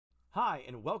Hi,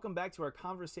 and welcome back to our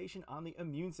conversation on the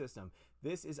immune system.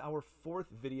 This is our fourth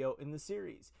video in the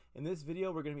series. In this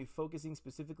video, we're going to be focusing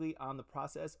specifically on the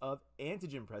process of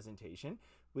antigen presentation,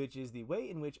 which is the way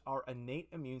in which our innate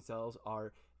immune cells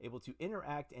are able to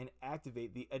interact and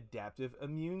activate the adaptive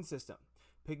immune system.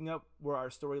 Picking up where our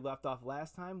story left off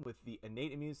last time with the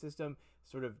innate immune system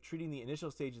sort of treating the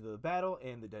initial stages of the battle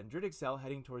and the dendritic cell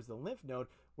heading towards the lymph node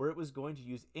where it was going to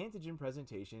use antigen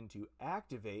presentation to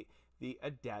activate the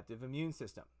adaptive immune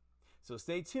system. So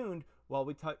stay tuned while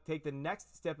we take the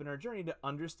next step in our journey to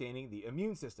understanding the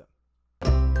immune system.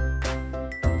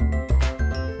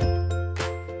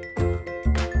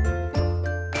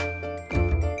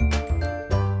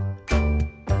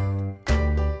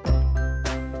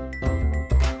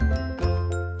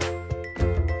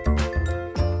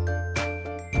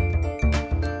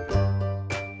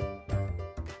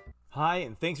 Hi,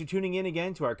 and thanks for tuning in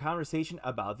again to our conversation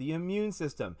about the immune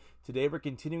system. Today we're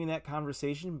continuing that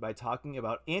conversation by talking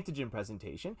about antigen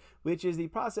presentation, which is the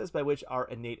process by which our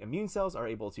innate immune cells are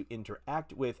able to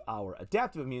interact with our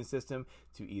adaptive immune system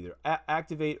to either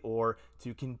activate or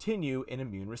to continue an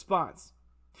immune response.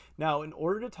 Now, in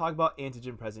order to talk about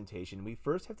antigen presentation, we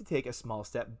first have to take a small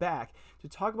step back to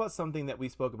talk about something that we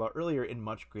spoke about earlier in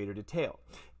much greater detail.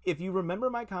 If you remember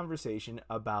my conversation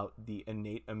about the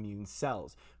innate immune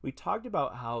cells, we talked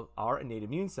about how our innate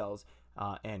immune cells,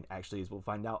 and actually as we'll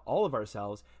find out, all of our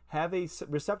cells, have a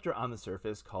receptor on the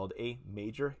surface called a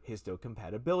major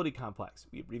histocompatibility complex.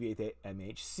 We abbreviate that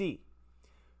MHC.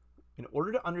 In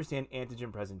order to understand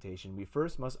antigen presentation, we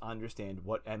first must understand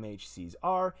what MHCs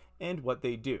are and what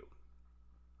they do.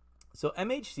 So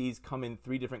MHCs come in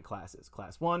three different classes: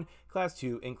 Class 1, Class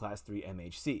 2, and Class 3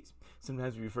 MHCs.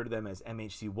 Sometimes we refer to them as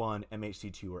MHC1,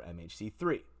 MHC2, or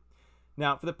MHC3.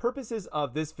 Now, for the purposes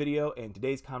of this video and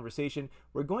today's conversation,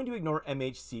 we're going to ignore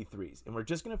MHC3s, and we're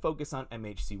just going to focus on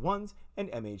MHC1s and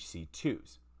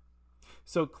MHC2s.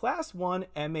 So Class 1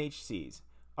 MHCs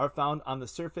are found on the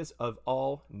surface of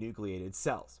all nucleated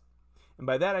cells. And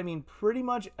by that I mean pretty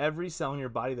much every cell in your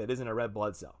body that isn't a red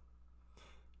blood cell.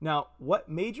 Now, what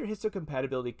major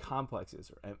histocompatibility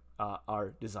complexes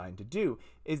are designed to do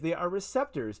is they are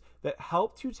receptors that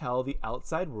help to tell the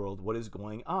outside world what is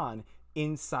going on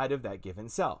inside of that given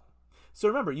cell. So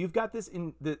remember, you've got this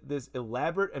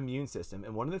elaborate immune system,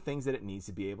 and one of the things that it needs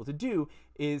to be able to do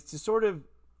is to sort of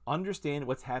understand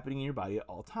what's happening in your body at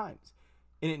all times.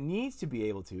 And it needs to be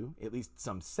able to, at least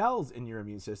some cells in your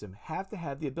immune system, have to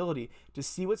have the ability to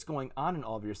see what's going on in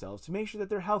all of your cells to make sure that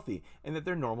they're healthy and that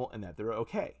they're normal and that they're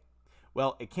okay.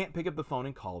 Well, it can't pick up the phone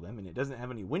and call them, and it doesn't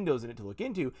have any windows in it to look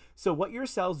into. So what your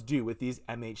cells do with these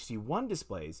MHC1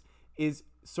 displays is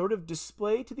sort of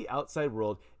display to the outside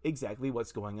world exactly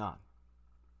what's going on.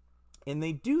 And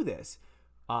they do this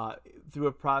through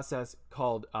a process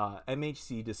called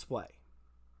MHC display.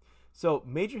 So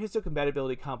major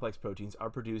histocompatibility complex proteins are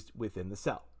produced within the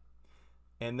cell.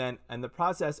 And then in the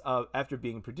process of after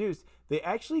being produced, they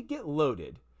actually get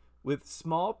loaded with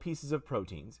small pieces of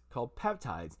proteins called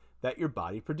peptides that your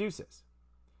body produces.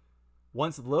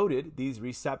 Once loaded, these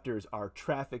receptors are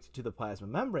trafficked to the plasma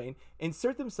membrane,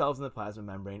 insert themselves in the plasma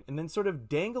membrane, and then sort of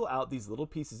dangle out these little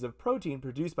pieces of protein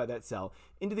produced by that cell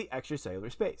into the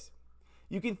extracellular space.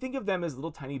 You can think of them as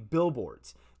little tiny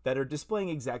billboards that are displaying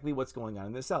exactly what's going on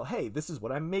in the cell. Hey, this is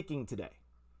what I'm making today.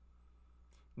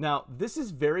 Now, this is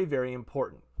very, very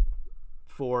important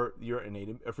for your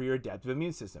adaptive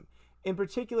immune system. In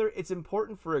particular, it's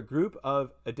important for a group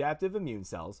of adaptive immune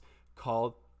cells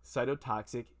called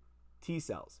cytotoxic T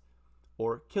cells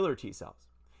or killer T cells.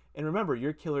 And remember,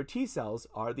 your killer T cells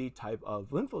are the type of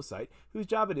lymphocyte whose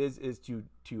job it is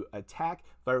to attack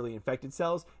virally infected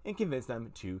cells and convince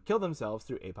them to kill themselves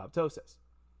through apoptosis.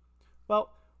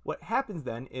 Well, what happens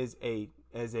then is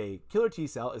as a killer T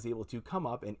cell is able to come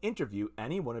up and interview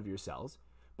any one of your cells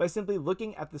by simply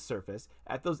looking at the surface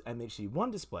at those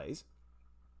MHC1 displays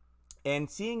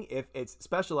and seeing if its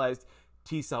specialized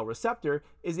T cell receptor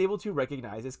is able to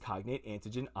recognize its cognate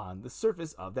antigen on the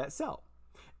surface of that cell.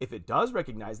 If it does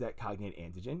recognize that cognate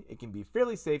antigen, it can be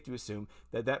fairly safe to assume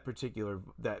that that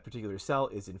particular cell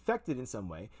is infected in some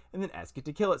way and then ask it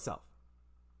to kill itself.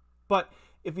 But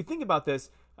if you think about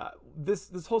this,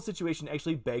 this whole situation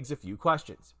actually begs a few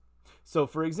questions. So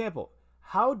for example,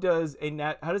 how does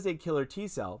a killer T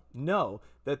cell know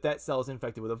that that cell is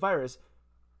infected with a virus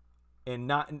and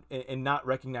not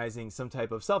recognizing some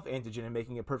type of self-antigen and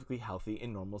making a perfectly healthy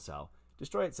and normal cell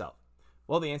destroy itself?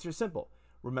 Well, the answer is simple.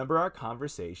 Remember our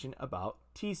conversation about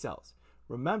T cells.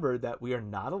 Remember that we are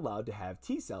not allowed to have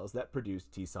T cells that produce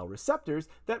T cell receptors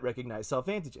that recognize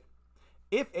self-antigen.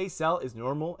 If a cell is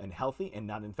normal and healthy and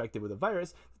not infected with a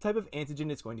virus, the type of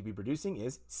antigen it's going to be producing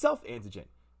is self-antigen.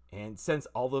 And since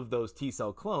all of those T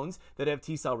cell clones that have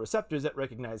T cell receptors that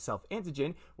recognize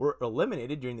self-antigen were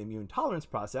eliminated during the immune tolerance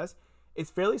process,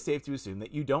 it's fairly safe to assume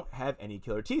that you don't have any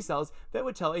killer T cells that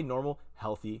would tell a normal,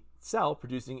 healthy cell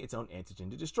producing its own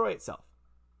antigen to destroy itself.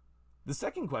 The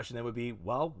second question then would be,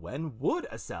 well, when would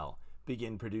a cell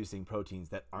begin producing proteins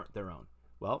that aren't their own?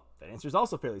 Well, that answer is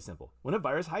also fairly simple: when a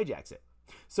virus hijacks it.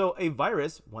 So a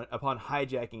virus, upon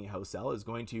hijacking a host cell, is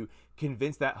going to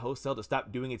convince that host cell to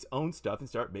stop doing its own stuff and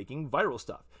start making viral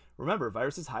stuff. Remember,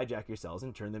 viruses hijack your cells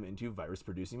and turn them into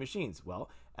virus-producing machines. Well,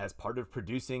 as part of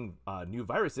producing new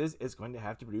viruses, it's going to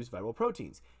have to produce viral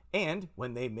proteins. And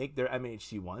when they make their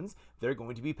MHC-1s, they're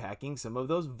going to be packing some of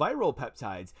those viral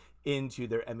peptides into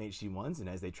their MHC-1s, and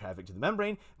as they traffic to the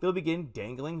membrane, they'll begin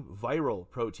dangling viral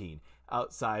protein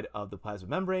outside of the plasma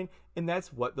membrane, and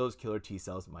that's what those killer T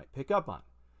cells might pick up on.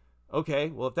 Okay,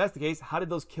 well, if that's the case, how did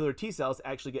those killer T cells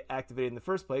actually get activated in the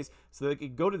first place so they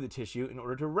could go to the tissue in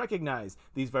order to recognize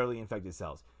these virally infected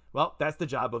cells? Well, that's the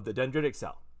job of the dendritic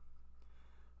cell.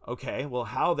 Okay, well,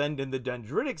 how then did the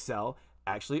dendritic cell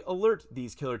actually alert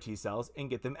these killer T cells and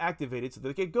get them activated so that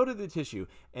they could go to the tissue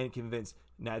and convince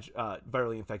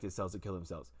virally infected cells to kill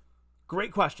themselves?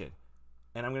 Great question.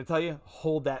 And I'm going to tell you,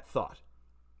 hold that thought.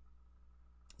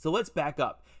 So let's back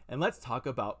up and let's talk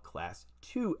about class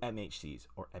 2 MHCs,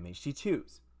 or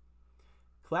MHC2s.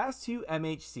 Class 2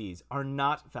 MHCs are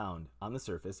not found on the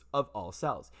surface of all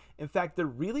cells. In fact, they're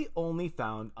really only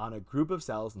found on a group of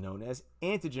cells known as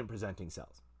antigen presenting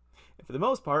cells. And for the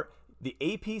most part, the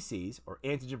APCs, or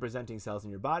antigen presenting cells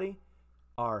in your body,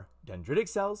 are dendritic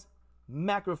cells,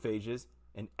 macrophages,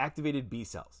 and activated B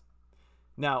cells.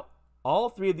 Now, all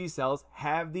three of these cells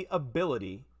have the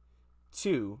ability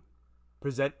to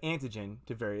present antigen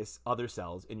to various other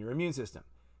cells in your immune system.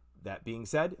 That being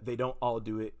said, they don't all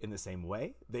do it in the same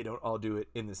way, they don't all do it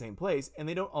in the same place, and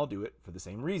they don't all do it for the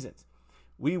same reasons.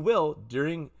 We will,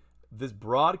 during this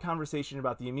broad conversation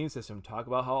about the immune system, talk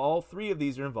about how all three of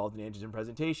these are involved in antigen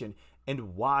presentation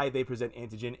and why they present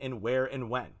antigen and where and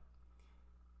when.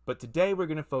 But today we're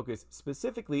going to focus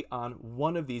specifically on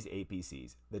one of these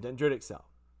APCs, the dendritic cell.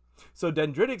 So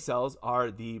dendritic cells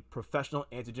are the professional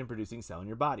antigen-producing cell in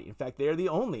your body. In fact, they are the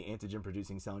only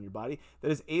antigen-producing cell in your body that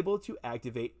is able to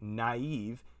activate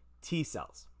naive T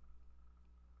cells.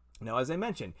 Now, as I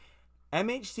mentioned,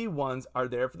 MHC-1s are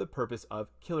there for the purpose of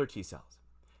killer T cells.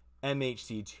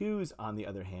 MHC-2s, on the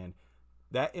other hand,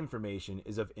 that information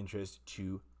is of interest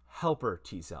to helper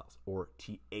T cells, or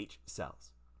TH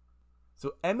cells.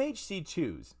 So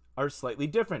MHC-2s are slightly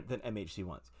different than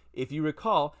MHC-1s. If you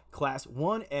recall, class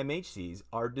 1 MHCs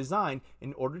are designed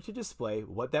in order to display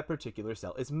what that particular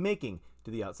cell is making to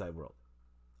the outside world.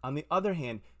 On the other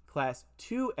hand, class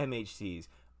 2 MHCs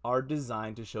are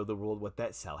designed to show the world what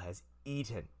that cell has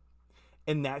eaten.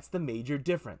 And that's the major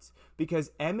difference,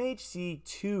 because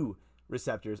MHC2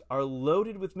 receptors are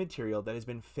loaded with material that has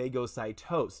been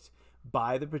phagocytosed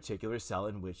by the particular cell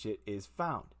in which it is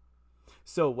found.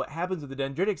 So what happens with the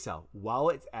dendritic cell? While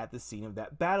it's at the scene of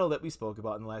that battle that we spoke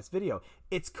about in the last video,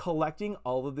 it's collecting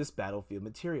all of this battlefield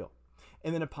material.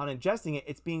 And then upon ingesting it,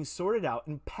 it's being sorted out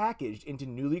and packaged into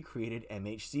newly created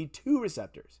MHC2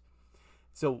 receptors.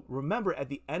 So remember, at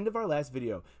the end of our last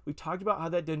video, we talked about how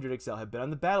that dendritic cell had been on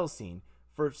the battle scene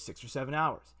for 6 or 7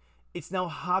 hours. It's now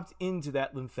hopped into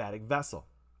that lymphatic vessel.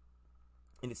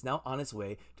 And it's now on its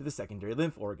way to the secondary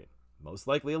lymph organ, most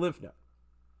likely a lymph node.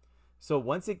 So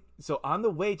on the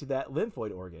way to that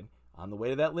lymphoid organ, on the way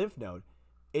to that lymph node,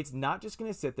 it's not just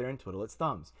going to sit there and twiddle its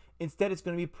thumbs. Instead, it's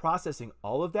going to be processing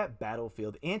all of that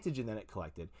battlefield antigen that it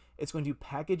collected. It's going to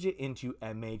package it into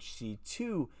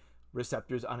MHC2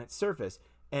 receptors on its surface.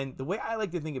 And the way I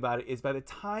like to think about it is, by the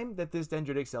time that this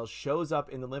dendritic cell shows up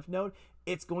in the lymph node,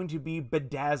 it's going to be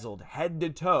bedazzled head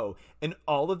to toe in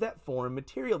all of that foreign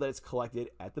material that it's collected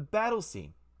at the battle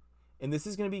scene. And this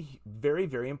is going to be very,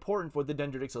 very important for what the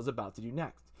dendritic cell is about to do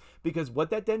next. Because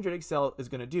what that dendritic cell is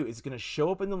going to do is it's going to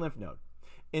show up in the lymph node,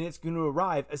 and it's going to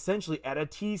arrive essentially at a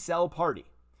T cell party.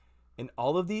 And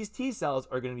all of these T cells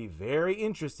are going to be very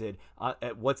interested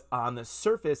at what's on the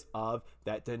surface of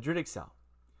that dendritic cell.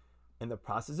 And the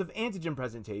process of antigen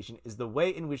presentation is the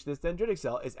way in which this dendritic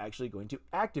cell is actually going to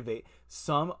activate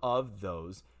some of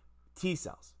those T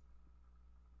cells.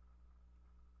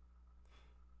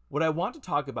 What I want to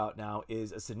talk about now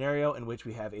is a scenario in which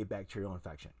we have a bacterial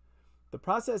infection. The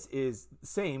process is the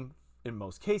same in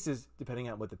most cases, depending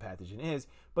on what the pathogen is,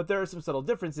 but there are some subtle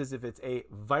differences if it's a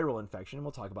viral infection, and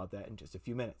we'll talk about that in just a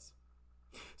few minutes.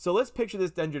 So let's picture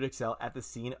this dendritic cell at the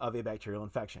scene of a bacterial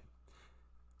infection.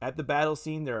 At the battle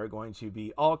scene, there are going to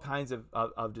be all kinds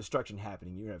of destruction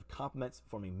happening. You're going to have complements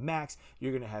forming MACs.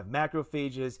 You're going to have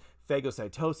macrophages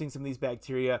phagocytosing some of these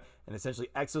bacteria and essentially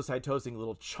exocytosing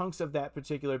little chunks of that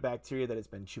particular bacteria that it's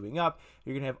been chewing up.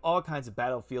 You're going to have all kinds of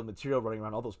battlefield material running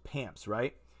around, all those PAMPs,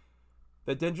 right?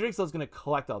 The dendritic cell is going to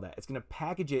collect all that. It's going to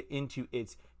package it into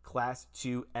its class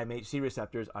 2 MHC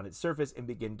receptors on its surface and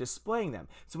begin displaying them.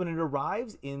 So when it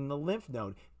arrives in the lymph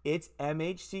node, its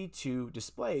MHC2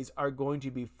 displays are going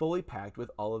to be fully packed with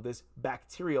all of this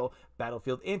bacterial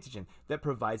battlefield antigen that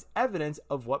provides evidence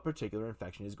of what particular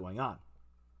infection is going on.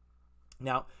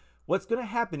 Now, what's going to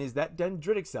happen is that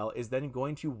dendritic cell is then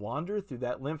going to wander through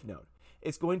that lymph node.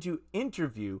 It's going to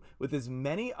interview with as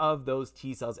many of those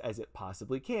T cells as it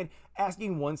possibly can,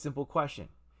 asking one simple question.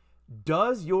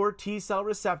 Does your T cell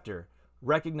receptor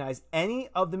recognize any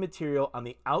of the material on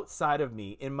the outside of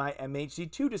me in my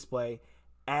MHC2 display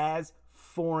as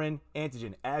foreign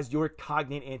antigen, as your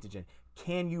cognate antigen?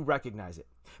 Can you recognize it?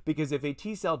 Because if a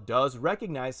T cell does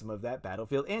recognize some of that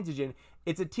battlefield antigen,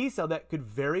 it's a T cell that could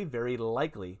very, very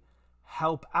likely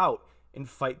help out and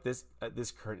fight this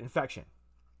current infection.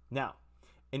 Now,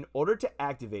 in order to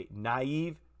activate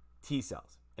naive T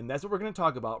cells, and that's what we're going to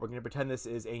talk about, we're going to pretend this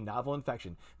is a novel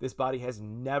infection. This body has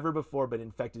never before been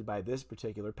infected by this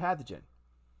particular pathogen,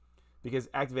 because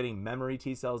activating memory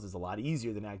T cells is a lot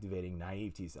easier than activating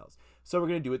naive T cells. So we're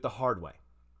going to do it the hard way.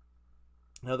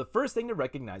 Now, the first thing to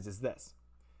recognize is this.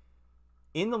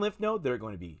 In the lymph node, there are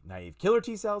going to be naive killer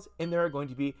T cells, and there are going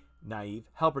to be naive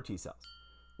helper T cells.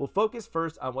 We'll focus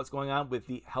first on what's going on with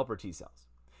the helper T cells.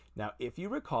 Now, if you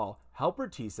recall, helper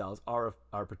T cells are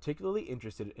particularly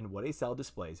interested in what a cell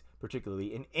displays,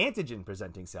 particularly an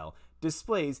antigen-presenting cell,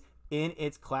 displays in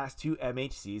its class 2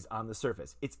 MHCs on the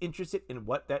surface. It's interested in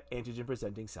what that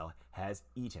antigen-presenting cell has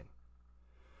eaten.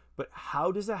 But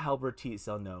how does a helper T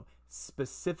cell know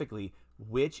specifically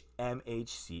which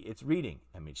MHC it's reading,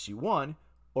 MHC1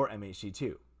 or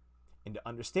MHC2? And to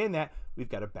understand that, we've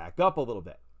got to back up a little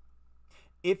bit.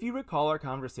 If you recall our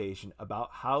conversation about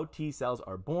how T cells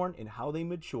are born and how they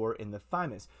mature in the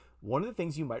thymus, one of the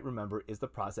things you might remember is the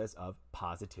process of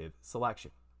positive selection.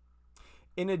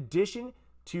 In addition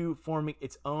to forming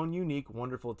its own unique,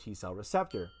 wonderful T cell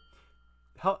receptor,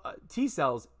 T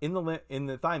cells in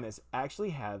the thymus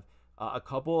actually have a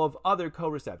couple of other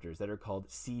co-receptors that are called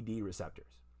CD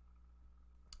receptors.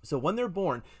 So when they're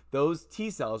born, those T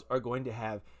cells are going to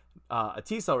have a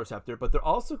T cell receptor, but they're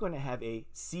also going to have a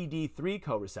CD3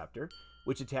 co-receptor,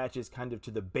 which attaches kind of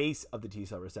to the base of the T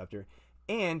cell receptor,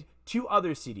 and two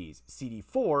other CDs,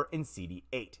 CD4 and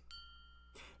CD8.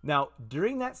 Now,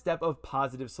 during that step of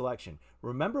positive selection,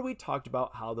 remember we talked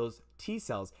about how those T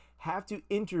cells have to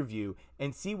interview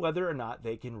and see whether or not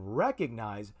they can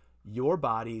recognize your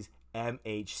body's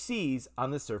MHCs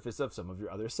on the surface of some of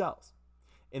your other cells.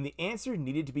 And the answer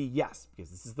needed to be yes,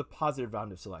 because this is the positive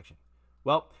round of selection.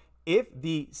 Well, if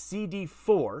the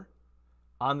CD4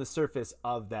 on the surface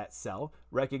of that cell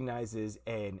recognizes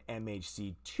an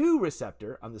MHC2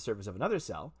 receptor on the surface of another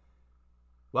cell,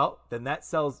 well, then that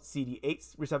cell's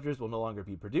CD8 receptors will no longer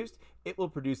be produced. It will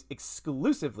produce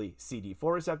exclusively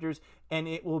CD4 receptors, and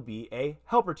it will be a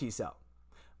helper T cell.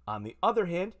 On the other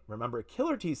hand, remember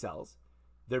killer T cells,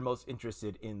 they're most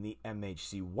interested in the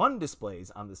MHC1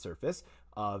 displays on the surface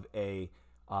of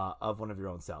one of your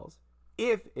own cells.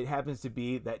 If it happens to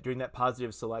be that during that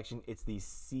positive selection, it's the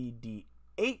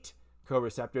CD8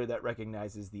 co-receptor that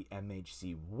recognizes the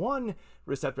MHC1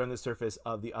 receptor on the surface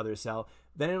of the other cell,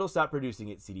 then it'll stop producing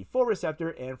its CD4 receptor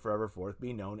and forever forth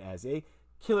be known as a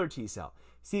killer T cell.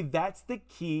 See, that's the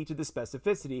key to the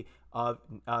specificity of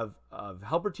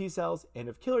helper T cells and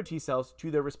of killer T cells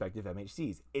to their respective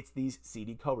MHCs. It's these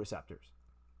CD co-receptors.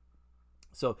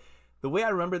 So the way I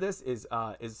remember this is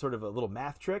sort of a little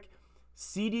math trick.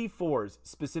 CD4s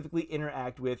specifically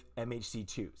interact with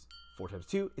MHC2s. 4 times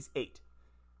 2 is 8.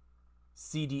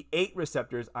 CD8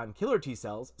 receptors on killer T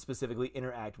cells specifically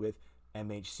interact with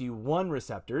MHC1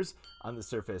 receptors on the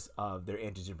surface of their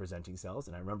antigen-presenting cells.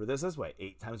 And I remember this way,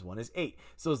 8 times 1 is 8.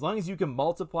 So as long as you can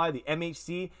multiply the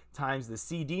MHC times the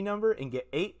CD number and get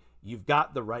 8, you've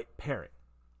got the right parent.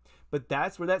 But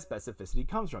that's where that specificity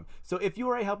comes from. So if you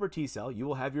are a helper T cell, you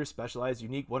will have your specialized,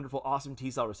 unique, wonderful, awesome T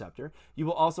cell receptor. You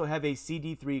will also have a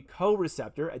CD3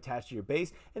 co-receptor attached to your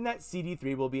base, and that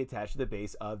CD3 will be attached to the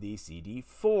base of the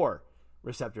CD4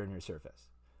 receptor in your surface.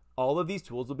 All of these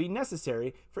tools will be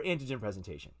necessary for antigen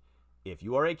presentation. If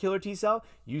you are a killer T cell,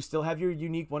 you still have your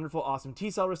unique, wonderful, awesome T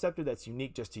cell receptor that's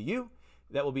unique just to you.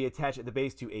 That will be attached at the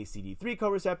base to a CD3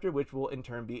 co-receptor, which will in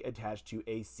turn be attached to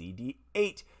a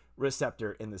CD8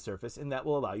 receptor in the surface, and that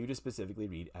will allow you to specifically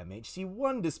read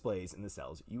MHC1 displays in the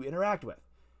cells you interact with.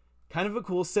 Kind of a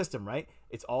cool system, right?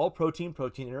 It's all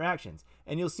protein-protein interactions.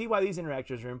 And you'll see why these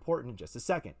interactions are important in just a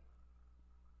second.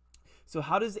 So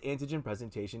how does antigen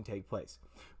presentation take place?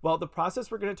 Well, the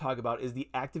process we're going to talk about is the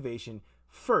activation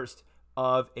first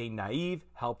of a naive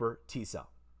helper T cell.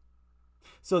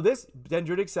 So this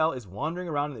dendritic cell is wandering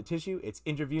around in the tissue. It's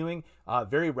interviewing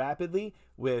very rapidly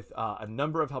with a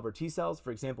number of helper T cells.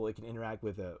 For example, it can interact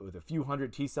with a few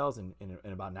hundred T cells in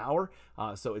about an hour.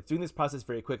 So it's doing this process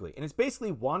very quickly. And it's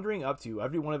basically wandering up to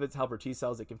every one of its helper T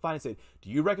cells it can find and say, do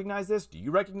you recognize this? Do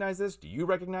you recognize this? Do you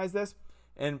recognize this?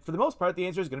 And for the most part, the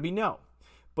answer is going to be no.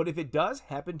 But if it does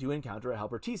happen to encounter a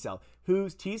helper T cell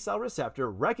whose T cell receptor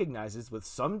recognizes with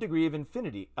some degree of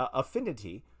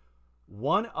affinity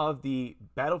one of the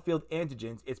battlefield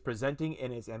antigens it's presenting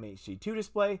in its MHC2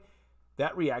 display,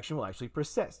 that reaction will actually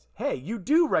persist. Hey, you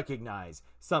do recognize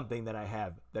something that I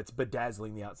have that's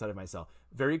bedazzling the outside of my cell.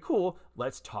 Very cool.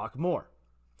 Let's talk more.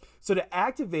 So to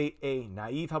activate a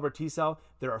naive helper T cell,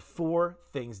 there are 4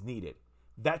 things needed.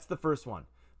 That's the first one.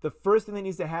 The first thing that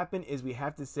needs to happen is we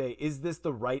have to say, is this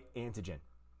the right antigen?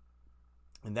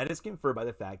 And that is conferred by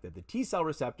the fact that the T cell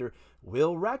receptor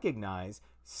will recognize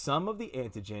some of the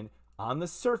antigen on the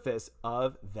surface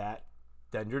of that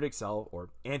dendritic cell or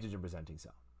antigen presenting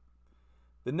cell.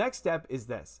 The next step is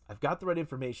this. I've got the right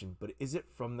information, but is it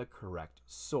from the correct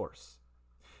source?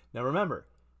 Now remember,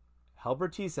 helper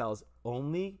T cells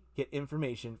only get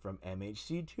information from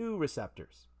MHC2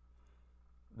 receptors.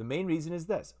 The main reason is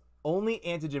this. Only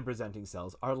antigen presenting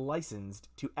cells are licensed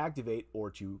to activate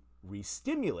or to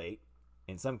re-stimulate,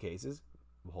 in some cases,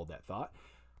 we'll hold that thought,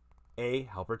 a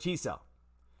helper T cell.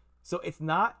 So it's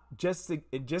not just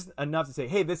enough to say,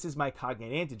 hey, this is my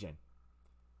cognate antigen.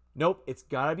 Nope, it's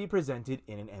got to be presented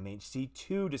in an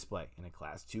MHC2 display, in a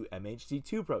class 2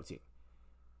 MHC2 protein.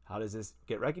 How does this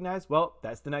get recognized? Well,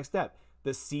 that's the next step.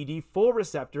 The CD4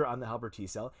 receptor on the helper T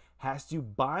cell has to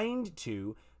bind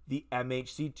to the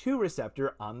MHC2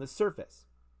 receptor on the surface.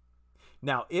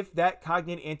 Now, if that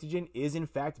cognate antigen is in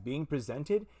fact being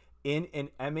presented in an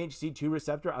MHC2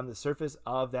 receptor on the surface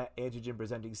of that antigen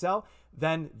presenting cell,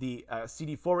 then the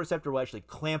CD4 receptor will actually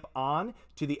clamp on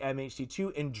to the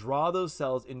MHC2 and draw those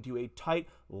cells into a tight,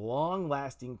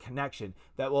 long-lasting connection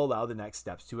that will allow the next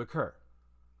steps to occur.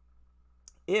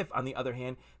 If, on the other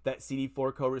hand, that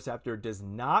CD4 co-receptor does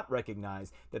not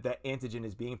recognize that that antigen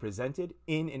is being presented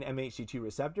in an MHC2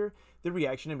 receptor, the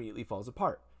reaction immediately falls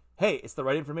apart. Hey, it's the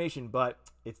right information, but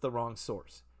it's the wrong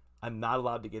source. I'm not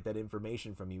allowed to get that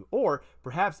information from you. Or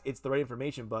perhaps it's the right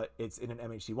information, but it's in an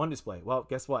MHC1 display. Well,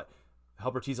 guess what?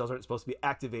 Helper T cells aren't supposed to be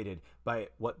activated by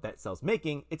what that cell's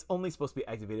making. It's only supposed to be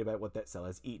activated by what that cell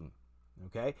has eaten.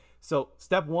 Okay, so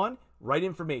step 1, right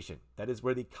information. That is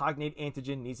where the cognate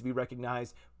antigen needs to be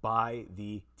recognized by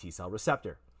the T cell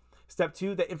receptor. Step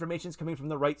 2, that information is coming from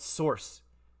the right source.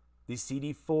 The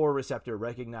CD4 receptor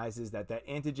recognizes that that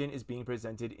antigen is being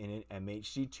presented in an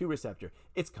MHC2 receptor.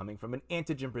 It's coming from an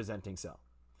antigen presenting cell.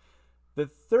 The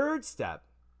third step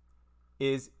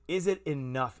is it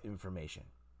enough information?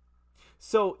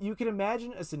 So you can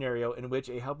imagine a scenario in which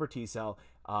a helper T cell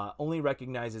only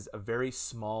recognizes a very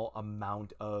small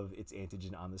amount of its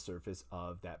antigen on the surface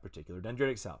of that particular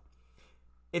dendritic cell.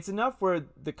 It's enough where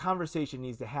the conversation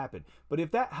needs to happen. But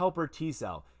if that helper T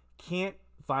cell can't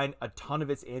find a ton of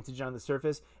its antigen on the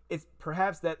surface, it's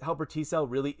perhaps that helper T cell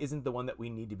really isn't the one that we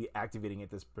need to be activating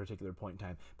at this particular point in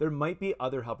time. There might be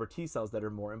other helper T cells that are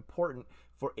more important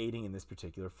for aiding in this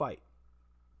particular fight.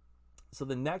 So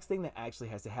the next thing that actually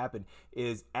has to happen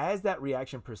is as that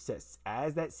reaction persists,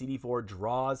 as that CD4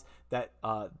 draws that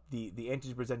the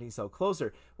antigen presenting cell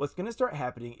closer, what's going to start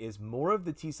happening is more of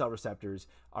the T cell receptors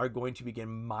are going to begin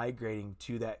migrating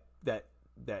to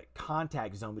that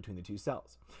contact zone between the two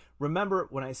cells. Remember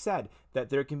when I said that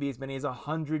there can be as many as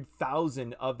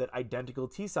 100,000 of that identical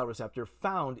T cell receptor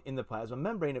found in the plasma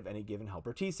membrane of any given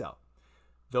helper T cell.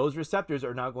 Those receptors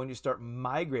are now going to start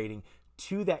migrating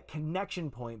to that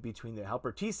connection point between the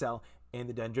helper T cell and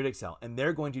the dendritic cell. And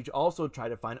they're going to also try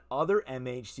to find other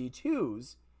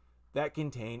MHC2s that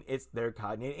contain their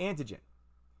cognate antigen.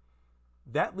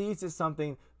 That leads to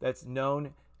something that's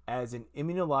known as an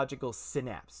immunological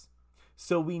synapse.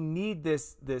 So we need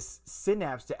this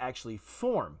synapse to actually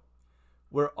form,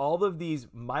 where all of these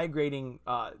migrating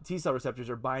T cell receptors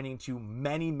are binding to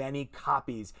many, many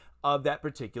copies of that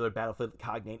particular battlefield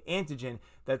cognate antigen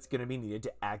that's going to be needed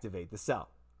to activate the cell.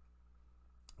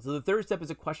 So the third step is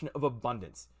a question of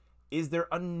abundance. Is there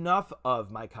enough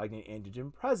of my cognate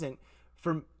antigen present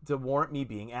to warrant me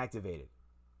being activated?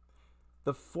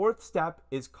 The fourth step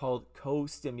is called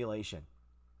co-stimulation.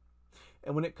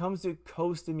 And when it comes to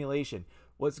co-stimulation,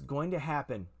 what's going to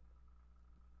happen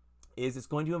is it's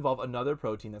going to involve another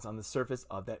protein that's on the surface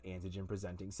of that antigen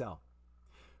presenting cell.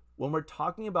 When we're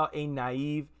talking about a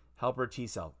naive helper T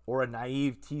cell or a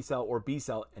naive T cell or B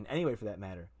cell, in any way for that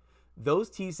matter, those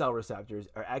T cell receptors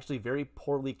are actually very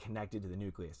poorly connected to the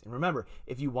nucleus. And remember,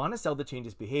 if you want a cell to change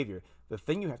its behavior, the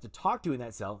thing you have to talk to in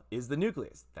that cell is the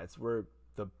nucleus. That's where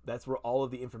all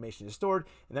of the information is stored,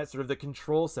 and that's sort of the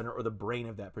control center or the brain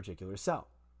of that particular cell.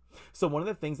 So one of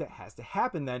the things that has to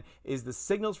happen then is the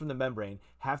signals from the membrane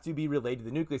have to be relayed to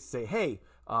the nucleus to say, hey,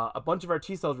 a bunch of our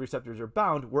T cells receptors are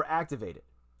bound, we're activated.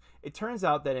 It turns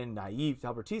out that in naive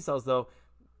helper T cells, though,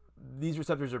 these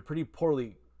receptors are pretty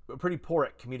poor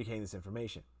at communicating this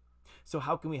information. So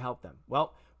how can we help them?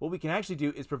 Well, what we can actually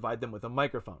do is provide them with a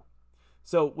microphone.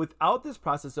 So without this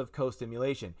process of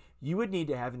co-stimulation, you would need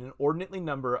to have an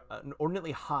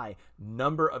inordinately high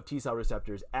number of T cell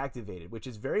receptors activated, which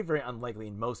is very, very unlikely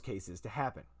in most cases to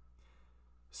happen.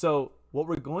 So what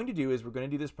we're going to do is we're going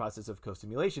to do this process of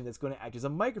co-stimulation that's going to act as a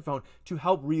microphone to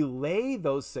help relay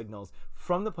those signals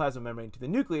from the plasma membrane to the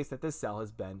nucleus that the cell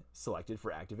has been selected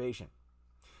for activation.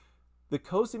 The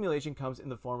co-stimulation comes in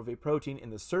the form of a protein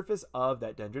in the surface of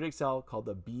that dendritic cell called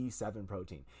the B7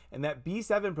 protein. And that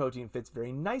B7 protein fits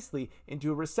very nicely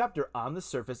into a receptor on the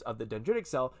surface of the dendritic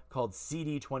cell called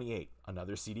CD28,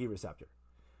 another CD receptor.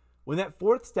 When that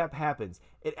fourth step happens,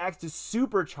 it acts to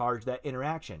supercharge that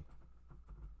interaction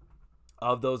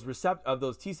of those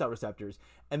T cell receptors,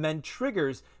 and then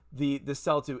triggers the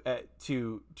cell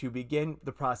to begin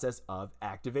the process of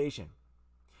activation.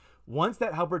 Once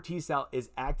that helper T cell is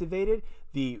activated,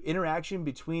 the interaction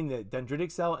between the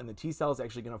dendritic cell and the T cell is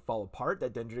actually going to fall apart.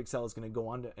 That dendritic cell is going to go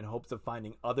on in hopes of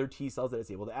finding other T cells that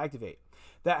it's able to activate.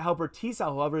 That helper T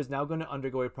cell, however, is now going to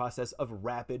undergo a process of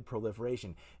rapid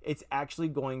proliferation. It's actually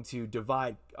going to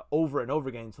divide over and over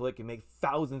again until it can make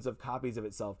thousands of copies of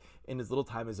itself in as little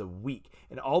time as a week.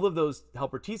 And all of those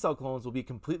helper T cell clones will be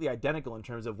completely identical in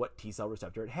terms of what T cell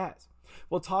receptor it has.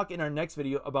 We'll talk in our next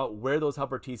video about where those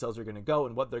helper T cells are going to go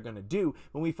and what they're going to do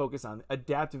when we focus on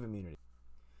adaptive immunity.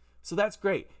 So that's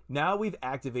great. Now we've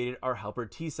activated our helper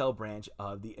T cell branch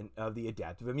of the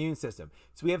adaptive immune system.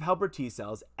 So we have helper T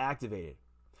cells activated.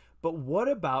 But what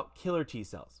about killer T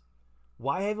cells?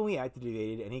 Why haven't we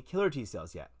activated any killer T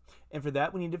cells yet? And for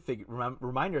that, we need to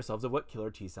remind ourselves of what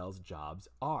killer T cells' jobs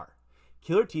are.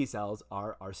 Killer T cells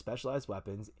are our specialized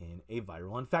weapons in a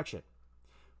viral infection.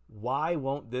 Why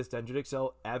won't this dendritic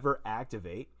cell ever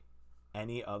activate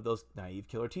any of those naive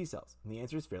killer T cells? And the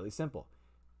answer is fairly simple.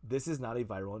 This is not a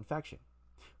viral infection.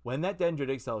 When that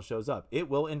dendritic cell shows up, it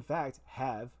will in fact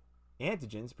have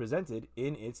antigens presented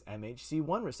in its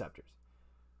MHC1 receptors.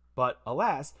 But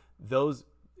alas, that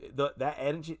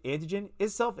antigen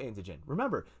is self-antigen.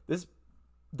 Remember, this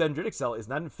dendritic cell is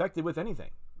not infected with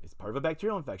anything. It's part of a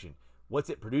bacterial infection. What's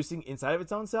it producing inside of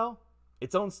its own cell?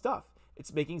 Its own stuff.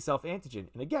 It's making self-antigen.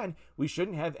 And again, we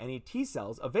shouldn't have any T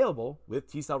cells available with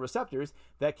T cell receptors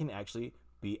that can actually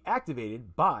be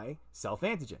activated by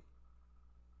self-antigen.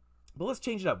 But let's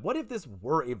change it up. What if this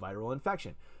were a viral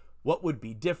infection? What would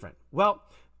be different? Well,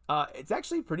 it's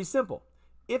actually pretty simple.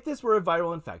 If this were a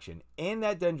viral infection and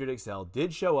that dendritic cell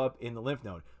did show up in the lymph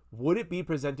node, would it be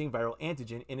presenting viral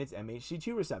antigen in its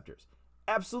MHC2 receptors?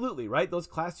 Absolutely, right? Those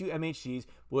class 2 MHCs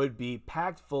would be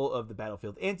packed full of the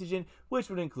battlefield antigen, which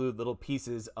would include little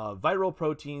pieces of viral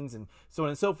proteins and so on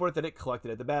and so forth that it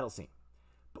collected at the battle scene.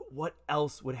 But what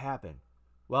else would happen?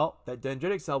 Well, that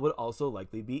dendritic cell would also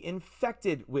likely be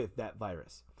infected with that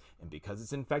virus. And because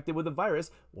it's infected with a virus,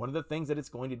 one of the things that it's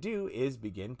going to do is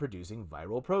begin producing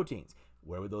viral proteins.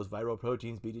 Where would those viral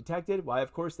proteins be detected? Why,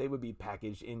 of course, they would be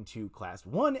packaged into class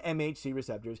 1 MHC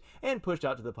receptors and pushed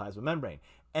out to the plasma membrane.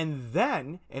 And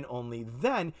then, and only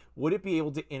then, would it be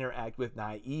able to interact with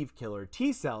naive killer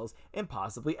T cells and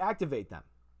possibly activate them.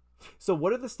 So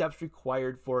what are the steps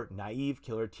required for naive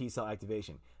killer T cell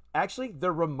activation? Actually,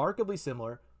 they're remarkably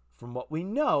similar from what we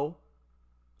know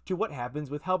to what happens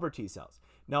with helper T cells.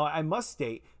 Now, I must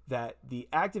state that the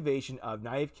activation of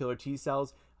naive killer T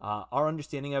cells, our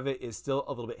understanding of it is still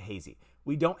a little bit hazy.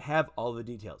 We don't have all the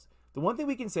details. The one thing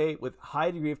we can say with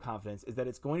high degree of confidence is that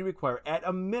it's going to require, at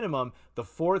a minimum, the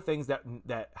 4 things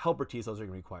that helper T cells are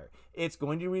going to require. It's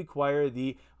going to require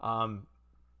the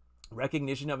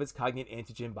recognition of its cognate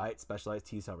antigen by its specialized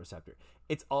T cell receptor.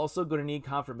 It's also going to need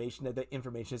confirmation that the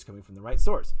information is coming from the right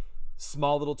source.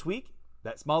 Small little tweak.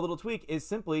 That small little tweak is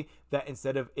simply that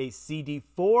instead of a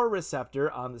CD4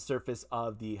 receptor on the surface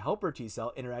of the helper T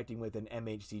cell interacting with an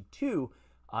MHC2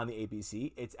 on the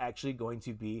APC, it's actually going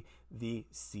to be the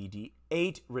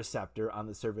CD8 receptor on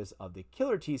the surface of the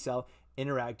killer T cell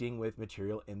interacting with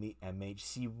material in the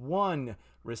MHC1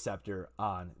 receptor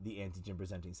on the antigen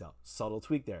presenting cell. Subtle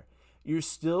tweak there. you're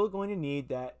still going to need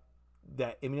that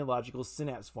immunological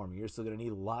synapse forming. You're still going to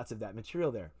need lots of that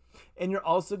material there. And you're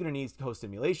also going to need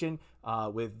co-stimulation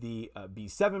with the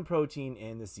B7 protein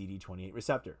and the CD28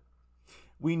 receptor.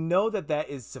 We know that that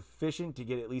is sufficient to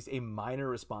get at least a minor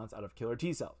response out of killer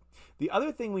T cells. The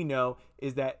other thing we know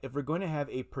is that if we're going to have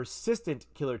a persistent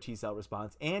killer T cell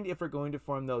response, and if we're going to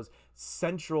form those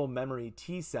central memory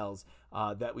T cells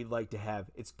that we'd like to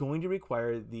have, it's going to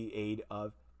require the aid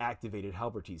of activated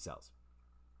helper T cells.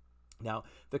 Now,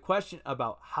 the question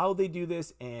about how they do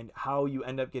this and how you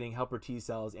end up getting helper T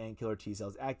cells and killer T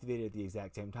cells activated at the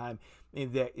exact same time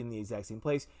in the exact same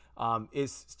place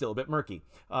is still a bit murky.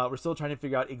 We're still trying to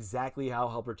figure out exactly how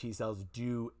helper T cells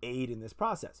do aid in this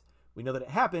process. We know that it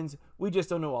happens, we just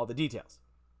don't know all the details.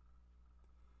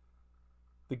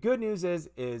 The good news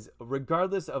is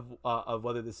regardless of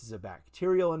whether this is a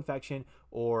bacterial infection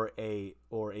or a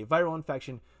viral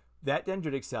infection, that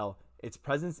dendritic cell, its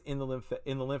presence in the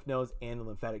lymph nodes and the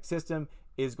lymphatic system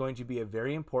is going to be a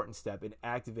very important step in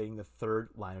activating the third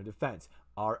line of defense,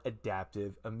 our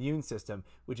adaptive immune system,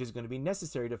 which is going to be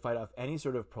necessary to fight off any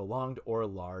sort of prolonged or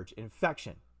large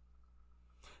infection.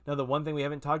 Now, the one thing we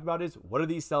haven't talked about is what are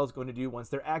these cells going to do once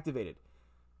they're activated?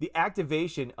 The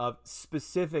activation of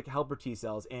specific helper T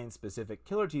cells and specific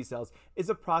killer T cells is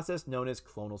a process known as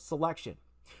clonal selection.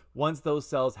 Once those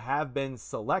cells have been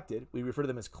selected, we refer to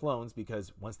them as clones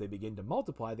because once they begin to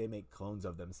multiply, they make clones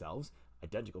of themselves,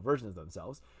 identical versions of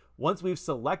themselves. Once we've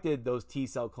selected those T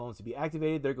cell clones to be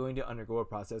activated, they're going to undergo a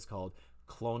process called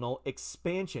clonal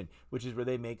expansion, which is where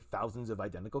they make thousands of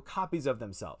identical copies of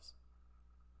themselves.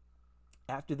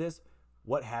 After this,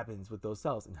 what happens with those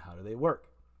cells and how do they work?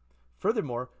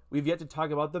 Furthermore, we've yet to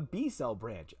talk about the B cell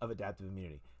branch of adaptive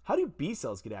immunity. How do B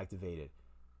cells get activated?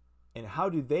 And how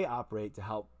do they operate to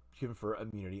help confer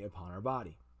immunity upon our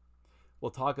body?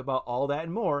 We'll talk about all that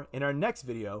and more in our next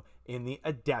video in the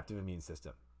adaptive immune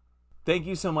system. Thank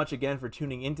you so much again for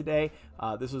tuning in today.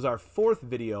 This was our fourth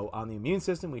video on the immune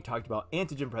system. We talked about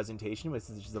antigen presentation, which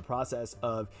is the process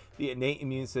of the innate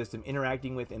immune system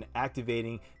interacting with and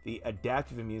activating the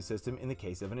adaptive immune system in the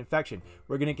case of an infection.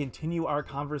 We're going to continue our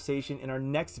conversation in our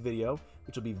next video,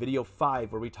 which will be video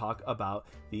 5, where we talk about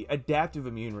the adaptive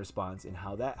immune response and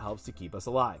how that helps to keep us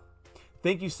alive.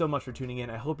 Thank you so much for tuning in.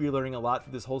 I hope you're learning a lot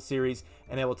through this whole series,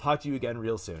 and I will talk to you again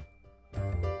real soon.